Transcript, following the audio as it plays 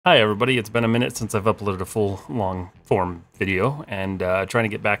Hi everybody, it's been a minute since I've uploaded a full long form video and trying to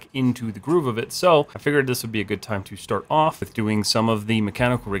get back into the groove of it, so I figured this would be a good time to start off with doing some of the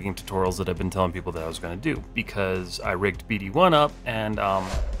mechanical rigging tutorials that I've been telling people that I was going to do, because I rigged BD1 up and a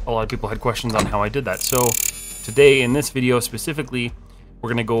lot of people had questions on how I did that. So today in this video specifically, we're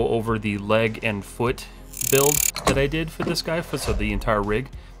going to go over the leg and foot build that I did for this guy, so the entire rig,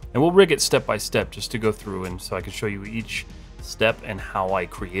 and we'll rig it step by step just to go through and so I can show you each step and how I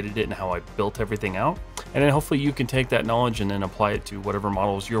created it and how I built everything out. And then hopefully you can take that knowledge and then apply it to whatever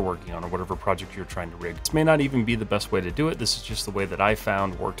models you're working on or whatever project you're trying to rig. This may not even be the best way to do it. This is just the way that I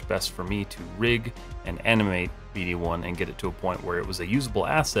found worked best for me to rig and animate BD1 and get it to a point where it was a usable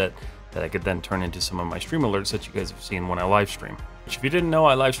asset that I could then turn into some of my stream alerts that you guys have seen when I live stream. Which, if you didn't know,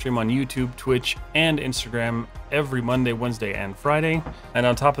 I live stream on YouTube, Twitch, and Instagram every Monday, Wednesday, and Friday. And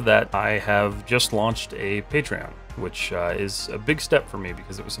on top of that, I have just launched a Patreon, which is a big step for me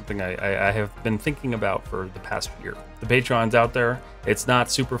because it was something I have been thinking about for the past year. The Patreon's out there. It's not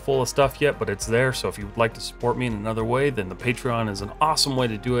super full of stuff yet, but it's there. So if you would like to support me in another way, then the Patreon is an awesome way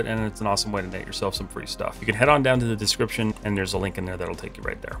to do it, and it's an awesome way to get yourself some free stuff. You can head on down to the description, and there's a link in there that'll take you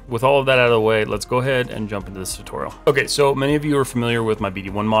right there. With all of that out of the way, let's go ahead and jump into this tutorial. Okay, so many of you are familiar with my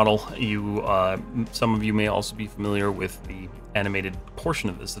BD1 model. Some of you may also be familiar with the animated portion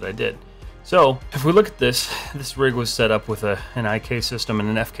of this that I did. So if we look at this rig was set up with an IK system and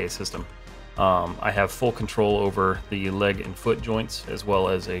an FK system. I have full control over the leg and foot joints, as well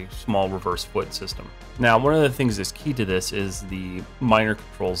as a small reverse foot system. Now, one of the things that's key to this is the minor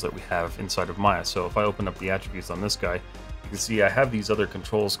controls that we have inside of Maya. So if I open up the attributes on this guy, you can see I have these other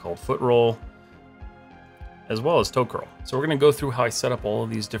controls called foot roll, as well as toe curl. So we're going to go through how I set up all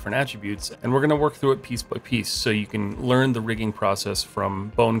of these different attributes, and we're going to work through it piece by piece so you can learn the rigging process from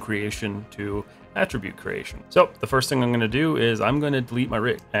bone creation to attribute creation. So the first thing I'm going to do is I'm going to delete my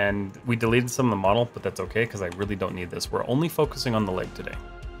rig, and we deleted some of the model, but that's okay because I really don't need this. We're only focusing on the leg today.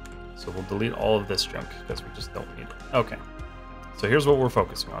 So we'll delete all of this junk because we just don't need it. Okay. So here's what we're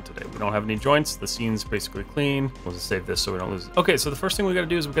focusing on today. We don't have any joints. The scene's basically clean. We'll just save this so we don't lose it. Okay, so the first thing we got to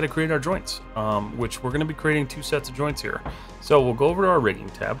do is we got to create our joints, which we're going to be creating two sets of joints here. So we'll go over to our rigging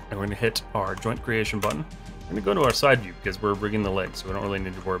tab, and we're going to hit our joint creation button. We're going to go to our side view because we're rigging the legs, so we don't really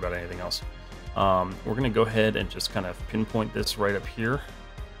need to worry about anything else. We're going to go ahead and just kind of pinpoint this right up here.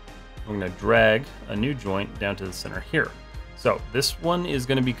 We're going to drag a new joint down to the center here. So this one is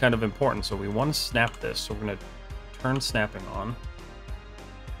going to be kind of important, so we want to snap this. So we're going to turn snapping on.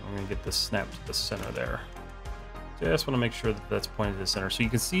 I'm going to get this snap to the center there. So I just want to make sure that that's pointed to the center. So you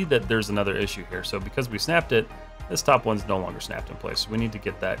can see that there's another issue here. So because we snapped it, this top one's no longer snapped in place. So we need to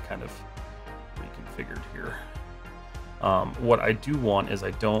get that kind of reconfigured here. What I don't want is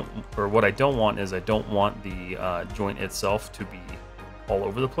I don't want the joint itself to be all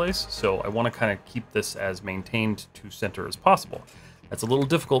over the place. So I want to kind of keep this as maintained to center as possible. That's a little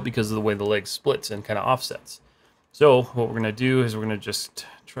difficult because of the way the leg splits and kind of offsets. So what we're going to do is we're going to just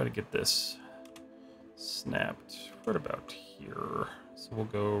try to get this snapped right about here. So we'll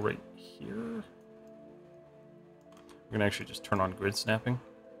go right here. We're going to actually just turn on grid snapping.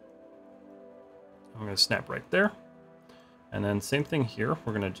 I'm going to snap right there. And then same thing here.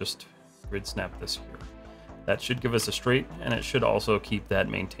 We're going to just grid snap this here. That should give us a straight, and it should also keep that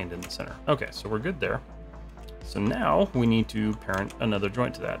maintained in the center. Okay, so we're good there. So now we need to parent another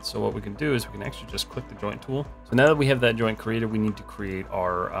joint to that. So what we can do is we can actually just click the joint tool. So now that we have that joint created, we need to create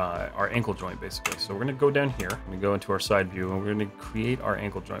our ankle joint basically. So we're going to go down here, we're going to go into our side view, and we're going to create our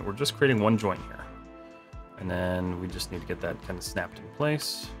ankle joint. We're just creating one joint here. And then we just need to get that kind of snapped in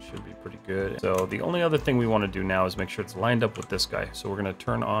place. Should be pretty good. So the only other thing we want to do now is make sure it's lined up with this guy. So we're going to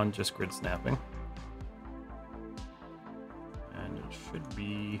turn on just grid snapping. And it should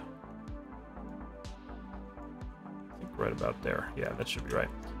be right about there. Yeah, that should be right.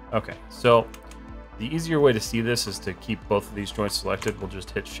 Okay, so the easier way to see this is to keep both of these joints selected. We'll just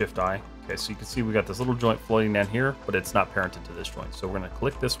hit Shift-I. Okay, so you can see we got this little joint floating down here, but it's not parented to this joint. So we're going to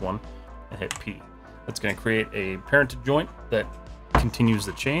click this one and hit P. That's going to create a parented joint that continues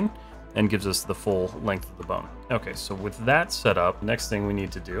the chain and gives us the full length of the bone. Okay, so with that set up, the next thing we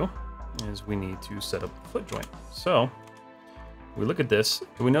need to do is we need to set up the foot joint. So we look at this,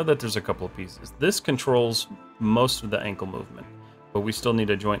 and we know that there's a couple of pieces. This controls most of the ankle movement, but we still need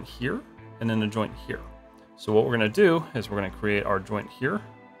a joint here and then a joint here. So what we're going to do is we're going to create our joint here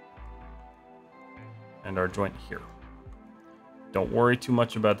and our joint here. Don't worry too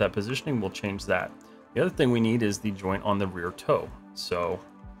much about that positioning. We'll change that. The other thing we need is the joint on the rear toe. So,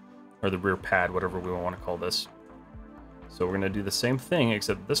 or the rear pad, whatever we want to call this. So we're going to do the same thing,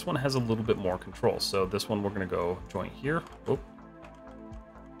 except this one has a little bit more control. So this one we're going to go joint here. Oop.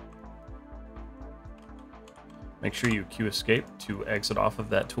 Make sure you Q escape to exit off of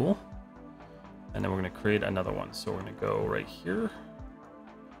that tool. And then we're going to create another one. So we're going to go right here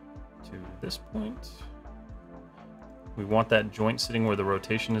to this point. We want that joint sitting where the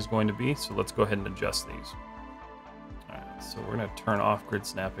rotation is going to be. So let's go ahead and adjust these. All right, so we're going to turn off grid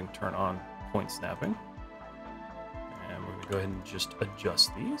snapping, turn on point snapping. And we're going to go ahead and just adjust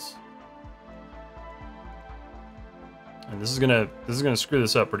these. And this is gonna screw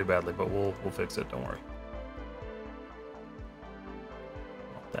this up pretty badly, but we'll fix it, don't worry.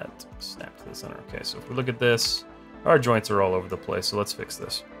 That snap to the center. Okay, so if we look at this, our joints are all over the place, so let's fix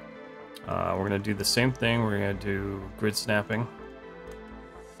this. We're going to do the same thing. We're going to do grid snapping.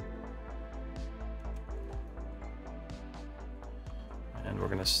 And we're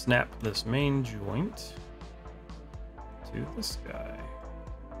going to snap this main joint to this guy.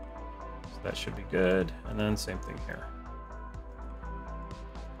 So that should be good. And then same thing here.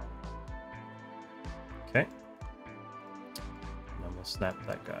 Okay. We'll snap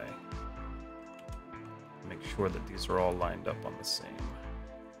that guy. Make sure that these are all lined up on the same.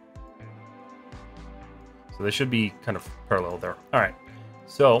 So they should be kind of parallel there. All right,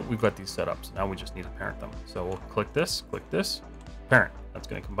 so we've got these set up. So now we just need to parent them. So we'll click this, parent. That's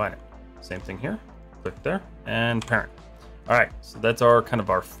going to combine it. Same thing here. Click there and parent. All right, so that's our kind of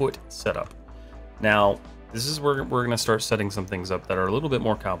our foot setup. Now, this is where we're going to start setting some things up that are a little bit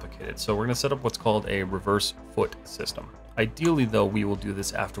more complicated. So we're going to set up what's called a reverse foot system. Ideally, though, we will do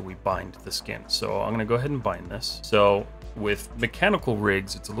this after we bind the skin. So I'm going to go ahead and bind this. So with mechanical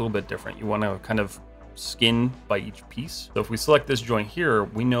rigs, it's a little bit different. You want to kind of skin by each piece. So if we select this joint here,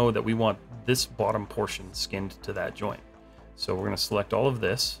 we know that we want this bottom portion skinned to that joint. So we're going to select all of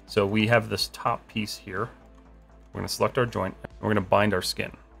this. So we have this top piece here. We're going to select our joint. And we're going to bind our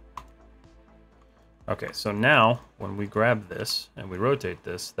skin. Okay, so now when we grab this and we rotate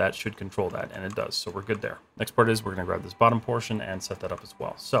this, that should control that, and it does, so we're good there. Next part is we're going to grab this bottom portion and set that up as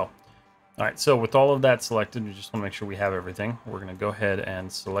well. So, all right, so with all of that selected, we just want to make sure we have everything. We're going to go ahead and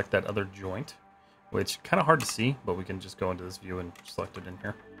select that other joint, which kind of hard to see, but we can just go into this view and select it in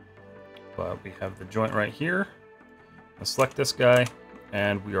here. But we have the joint right here. Let's select this guy,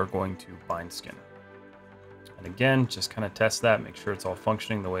 and we are going to bind skin. And again, just kind of test that, make sure it's all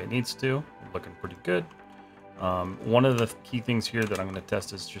functioning the way it needs to. Looking pretty good. One of the key things here that I'm going to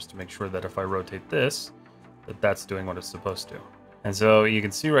test is just to make sure that if I rotate this, that's doing what it's supposed to. And so you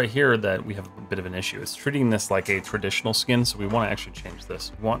can see right here that we have a bit of an issue. It's treating this like a traditional skin, so we want to actually change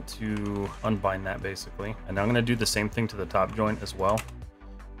this. We want to unbind that basically. And I'm going to do the same thing to the top joint as well.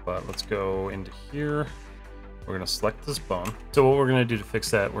 But let's go into here. We're going to select this bone. So what we're going to do to fix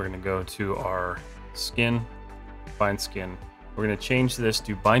that, we're going to go to our skin, bind skin. We're going to change this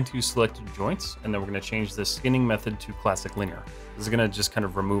to bind to selected joints, and then we're going to change the skinning method to classic linear. This is going to just kind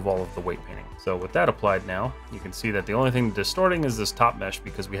of remove all of the weight painting. So with that applied now, you can see that the only thing distorting is this top mesh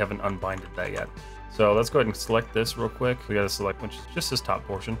because we haven't unbinded that yet. So let's go ahead and select this real quick. We got to select, which is just this top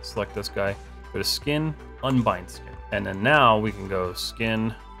portion. Select this guy, go to skin, unbind skin. And then now we can go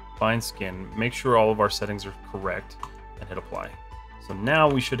skin, bind skin, make sure all of our settings are correct, and hit apply. So now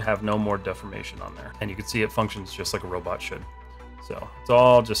we should have no more deformation on there. And you can see it functions just like a robot should. So it's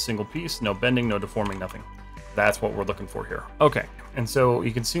all just single piece, no bending, no deforming, nothing. That's what we're looking for here. Okay, and so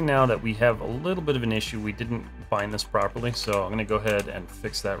you can see now that we have a little bit of an issue. We didn't bind this properly, so I'm gonna go ahead and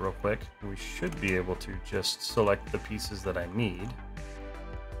fix that real quick. We should be able to just select the pieces that I need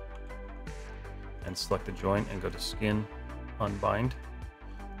and select the joint and go to skin, unbind.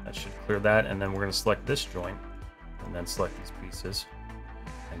 That should clear that, and then we're gonna select this joint and then select these pieces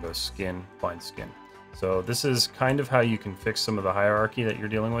and go skin, bind skin. So this is kind of how you can fix some of the hierarchy that you're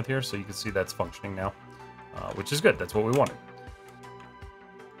dealing with here. So you can see that's functioning now, which is good. That's what we wanted.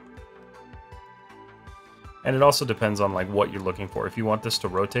 And it also depends on like what you're looking for. If you want this to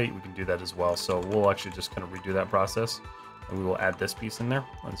rotate, we can do that as well. So we'll actually just kind of redo that process, and we will add this piece in there.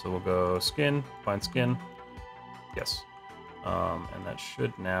 And so we'll go skin, bind skin. Yes. And that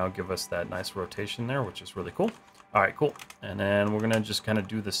should now give us that nice rotation there, which is really cool. All right, cool. And then we're gonna just kind of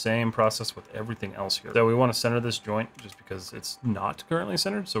do the same process with everything else here. So we want to center this joint just because it's not currently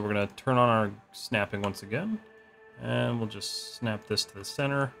centered. So we're gonna turn on our snapping once again, and we'll just snap this to the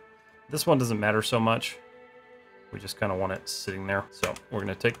center. This one doesn't matter so much. We just kind of want it sitting there. So we're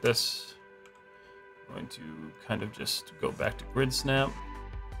gonna take this, I'm going to kind of just go back to grid snap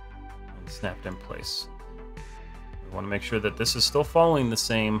and snap it in place. We want to make sure that this is still following the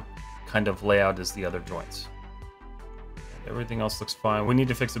same kind of layout as the other joints. Everything else looks fine. We need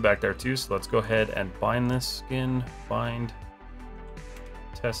to fix it back there too, so let's go ahead and bind this skin, bind,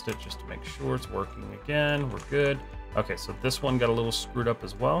 test it just to make sure it's working again. We're good. Okay, so this one got a little screwed up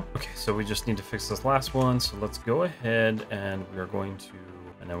as well. Okay, so we just need to fix this last one. So let's go ahead and we are going to,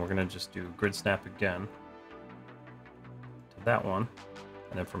 and then we're gonna just do grid snap again to that one.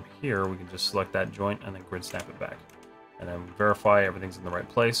 And then from here, we can just select that joint and then grid snap it back. And then verify everything's in the right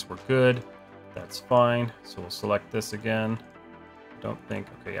place. We're good. That's fine. So we'll select this again. Don't think,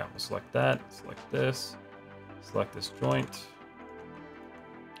 okay, yeah, we'll select that, select this joint.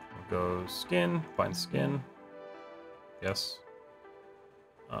 We'll go skin, find skin. Yes.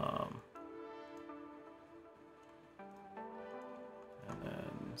 And then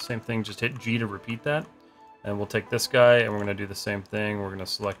same thing, just hit G to repeat that. And we'll take this guy and we're gonna do the same thing. We're gonna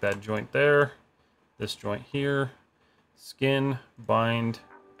select that joint there, this joint here, skin, bind,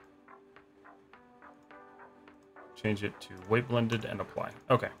 change it to weight blended and apply.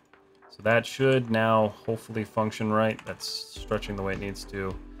 Okay, so that should now hopefully function right. That's stretching the way it needs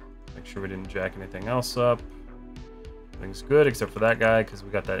to. Make sure we didn't jack anything else up. Everything's good except for that guy because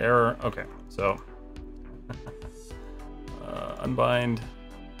we got that error. Okay, so unbind,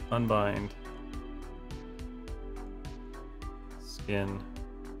 unbind, skin,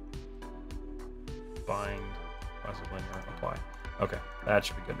 bind, plastic linear, apply. Okay, that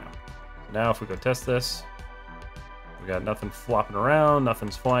should be good now. So now if we go test this, we got nothing flopping around,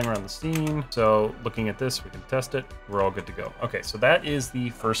 nothing's flying around the scene. So looking at this, we can test it. We're all good to go. Okay, so that is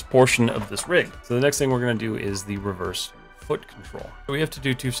the first portion of this rig. So the next thing we're gonna do is the reverse foot control. So we have to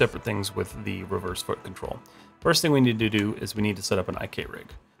do two separate things with the reverse foot control. First thing we need to do is we need to set up an IK rig.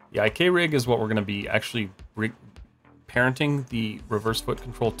 The IK rig is what we're gonna be actually parenting the reverse foot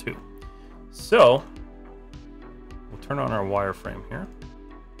control to. So we'll turn on our wireframe here.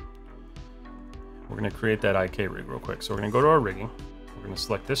 We're going to create that IK rig real quick. So we're going to go to our rigging. We're going to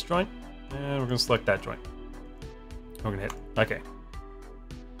select this joint, and we're going to select that joint. We're going to hit OK.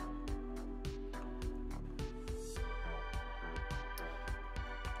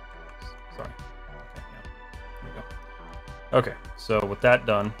 Sorry. Okay, yeah. There we go. Okay, so with that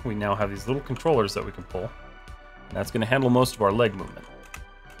done, we now have these little controllers that we can pull. And that's going to handle most of our leg movement.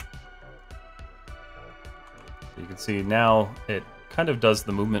 So you can see now it kind of does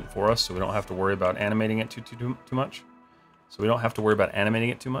the movement for us, so we don't have to worry about animating it too much. So we don't have to worry about animating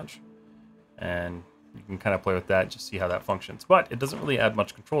it too much. And you can kind of play with that, just see how that functions. But it doesn't really add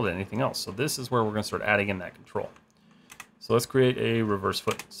much control to anything else. So this is where we're going to start adding in that control. So let's create a reverse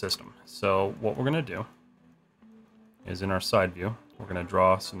foot system. So what we're going to do is in our side view, we're going to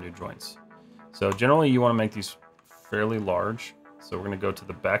draw some new joints. So generally you want to make these fairly large. So we're going to go to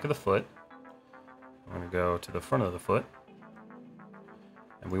the back of the foot. We're going to go to the front of the foot.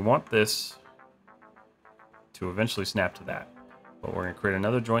 And we want this to eventually snap to that. But we're going to create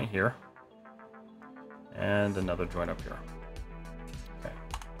another joint here. And another joint up here. Okay,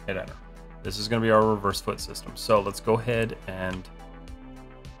 hit enter. This is going to be our reverse foot system. So let's go ahead and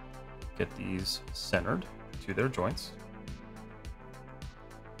get these centered to their joints.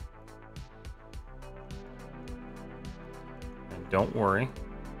 And don't worry.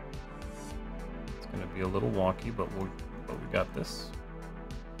 It's going to be a little wonky, but we got this.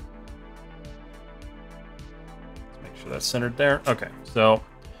 Sure that's centered there. Okay, so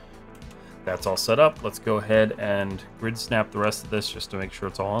that's all set up. Let's go ahead and grid snap the rest of this just to make sure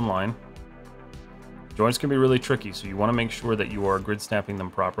it's all in line. Joints can be really tricky, so you want to make sure that you are grid snapping them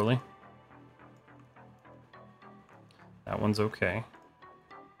properly. That one's okay.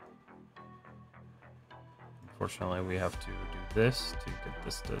 Unfortunately, we have to do this to get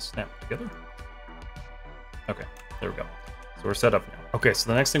this to snap together. Okay, there we go. So we're set up now. Okay,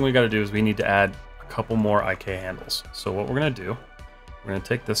 so the next thing we got to do is we need to add couple more IK handles. So what we're going to do, we're going to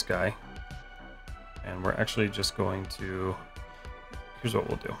take this guy and we're actually just going to, here's what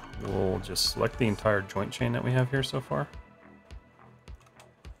we'll do. We'll just select the entire joint chain that we have here so far.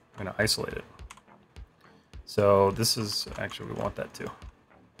 I'm going to isolate it. So this is, actually we want that too.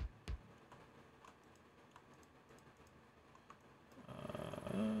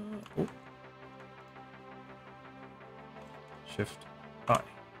 Shift I.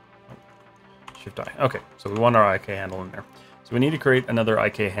 Shift I. Okay, so we want our IK handle in there. So we need to create another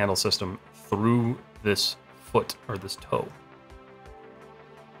IK handle system through this foot or this toe.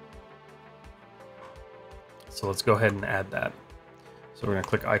 So let's go ahead and add that. So we're going to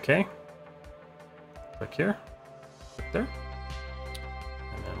click IK, click here, click there,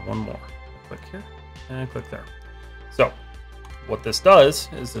 and then one more. Click here and click there. So what this does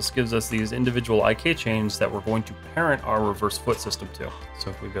is this gives us these individual IK chains that we're going to parent our reverse foot system to.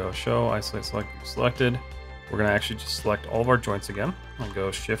 So if we go show, isolate, select, selected, we're going to actually just select all of our joints again and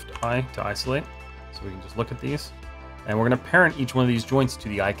go Shift I to isolate. So we can just look at these. And we're going to parent each one of these joints to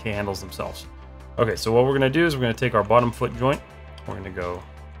the IK handles themselves. Okay, so what we're gonna do is we're gonna take our bottom foot joint. We're gonna go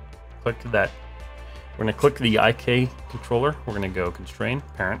click that. We're gonna click the IK controller. We're gonna go constrain,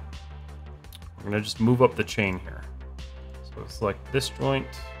 parent. We're gonna just move up the chain here. So select this joint,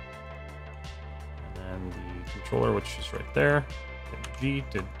 and then the controller, which is right there. Hit G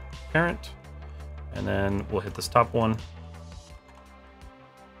to parent, and then we'll hit this top one,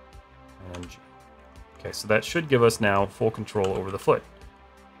 and G. Okay, so that should give us now full control over the foot.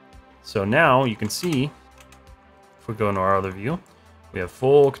 So now you can see, if we go into our other view, we have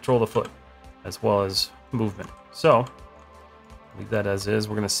full control of the foot, as well as movement. So leave that as is.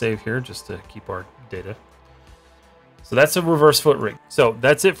 We're going to save here just to keep our data. So that's a reverse foot rig. So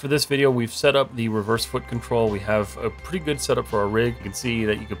that's it for this video. We've set up the reverse foot control. We have a pretty good setup for our rig. You can see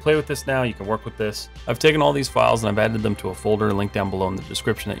that you can play with this now. You can work with this. I've taken all these files and I've added them to a folder linked down below in the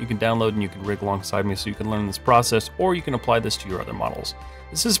description that you can download and you can rig alongside me so you can learn this process, or you can apply this to your other models.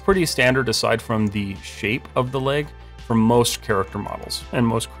 This is pretty standard aside from the shape of the leg for most character models and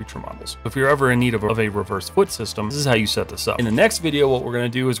most creature models. If you're ever in need of a reverse foot system, this is how you set this up. In the next video, what we're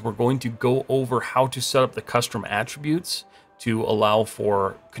going to do is we're going to go over how to set up the custom attributes to allow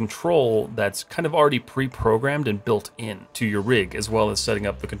for control that's kind of already pre-programmed and built in to your rig, as well as setting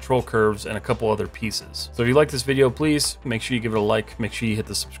up the control curves and a couple other pieces. So if you like this video, please make sure you give it a like, make sure you hit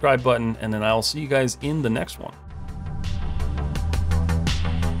the subscribe button, and then I'll see you guys in the next one.